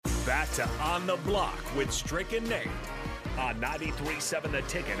Back to On the Block with Strick and Nate on 93.7 The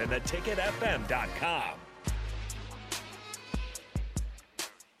Ticket and theticketfm.com.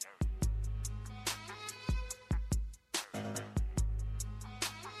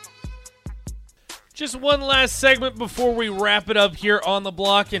 Just one last segment before we wrap it up here on the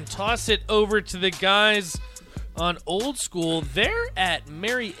block and toss it over to the guys on Old School. They're at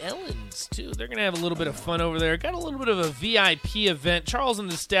Mary Ellen's, too. They're going to have a little bit of fun over there. Got a little bit of a VIP event. Charles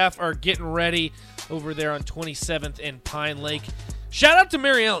and the staff are getting ready over there on 27th and Pine Lake. Shout out to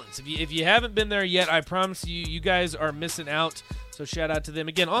Mary Ellen's. If you haven't been there yet, I promise you guys are missing out. So shout out to them.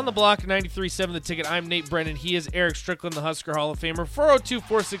 Again, on the block, 93.7 The Ticket. I'm Nate Brennan. He is Eric Strickland, the Husker Hall of Famer.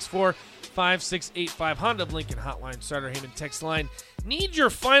 402-464-5685. Honda of Lincoln Hotline, Starter Heyman text line. Need your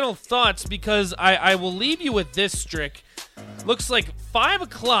final thoughts because I will leave you with this, Strick. Looks like 5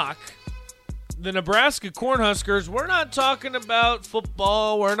 o'clock. The Nebraska Cornhuskers, we're not talking about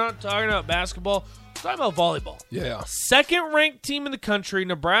football. We're not talking about basketball. We're talking about volleyball. Yeah. Second-ranked team in the country,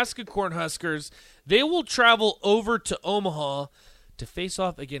 Nebraska Cornhuskers. They will travel over to Omaha to face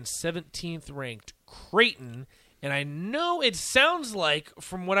off against 17th-ranked Creighton. And I know it sounds like,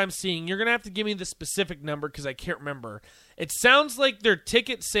 from what I'm seeing, you're going to have to give me the specific number because I can't remember. It sounds like their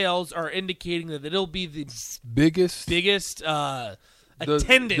ticket sales are indicating that it'll be the biggest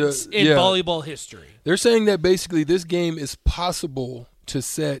attendance in volleyball history. They're saying that basically this game is possible to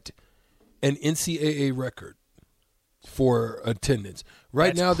set an NCAA record for attendance.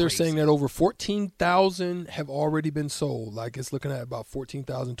 Right now, they're saying that over 14,000 have already been sold. Like it's looking at about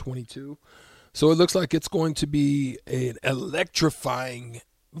 14,022. So it looks like it's going to be an electrifying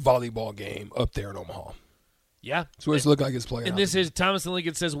volleyball game up there in Omaha. Yeah. So it's looking like it's playing. And this is Thomas and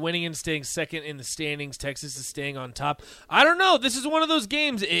Lincoln says winning and staying second in the standings. Texas is staying on top. I don't know. This is one of those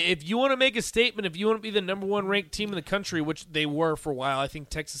games. If you want to make a statement, if you want to be the number one ranked team in the country, which they were for a while, I think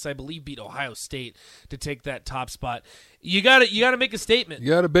Texas, I believe, beat Ohio State to take that top spot. You got to make a statement. You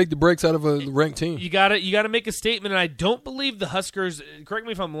got to bake the brakes out of a ranked team. You got to make a statement. And I don't believe the Huskers. Correct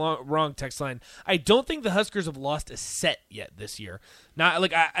me if I'm wrong. Text line. I don't think the Huskers have lost a set yet this year. Not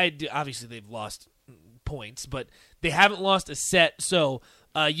like I obviously they've lost points, but they haven't lost a set. So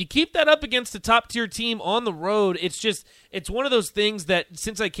you keep that up against a top-tier team on the road. It's one of those things that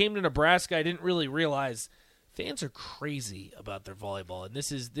since I came to Nebraska, I didn't really realize fans are crazy about their volleyball, and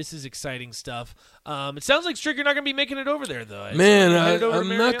this is exciting stuff. It sounds like, Strick, you're not going to be making it over there, though. Man, I'm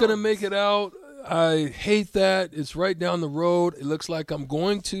not going to make it out. I hate that. It's right down the road. It looks like I'm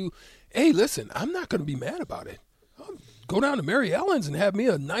going to – hey, listen, I'm not going to be mad about it. I'll go down to Mary Ellen's and have me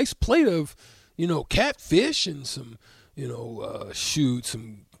a nice plate of – catfish and some,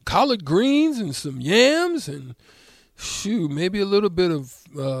 some collard greens and some yams and, maybe a little bit of,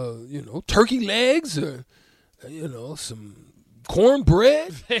 turkey legs or, some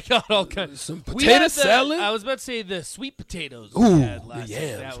cornbread. They got all kinds. Some potato salad. I was about to say the sweet potatoes we had last the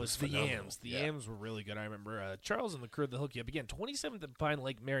yams. Night. That was the phenomenal. yams. The yams were really good. I remember Charles and the crew, they'll hook you up. Again, 27th at Pine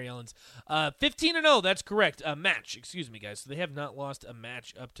Lake, Mary Ellen's. 15-0, that's correct. A match, excuse me, guys. So they have not lost a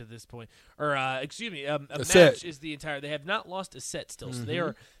match up to this point. Or, a match set. is the entire. They have not lost a set still. So they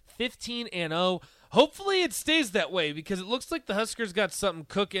are 15-0. Hopefully it stays that way because it looks like the Huskers got something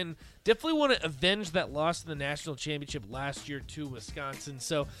cooking. Definitely want to avenge that loss in the national championship last year to Wisconsin.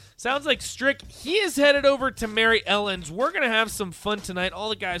 So sounds like Strick, he is headed over to Mary Ellen's. We're going to have some fun tonight. All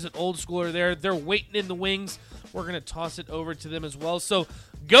the guys at Old School are there. They're waiting in the wings. We're going to toss it over to them as well. So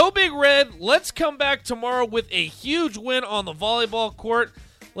go Big Red. Let's come back tomorrow with a huge win on the volleyball court.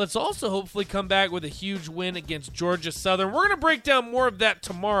 Let's also hopefully come back with a huge win against Georgia Southern. We're going to break down more of that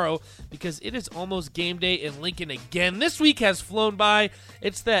tomorrow because it is almost game day in Lincoln again. This week has flown by.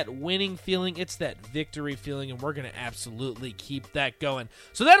 It's that winning feeling. It's that victory feeling, and we're going to absolutely keep that going.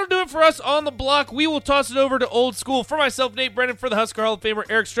 So that'll do it for us on the block. We will toss it over to Old School. For myself, Nate Brennan, for the Husker Hall of Famer,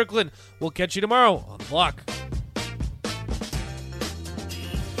 Eric Strickland. We'll catch you tomorrow on the block.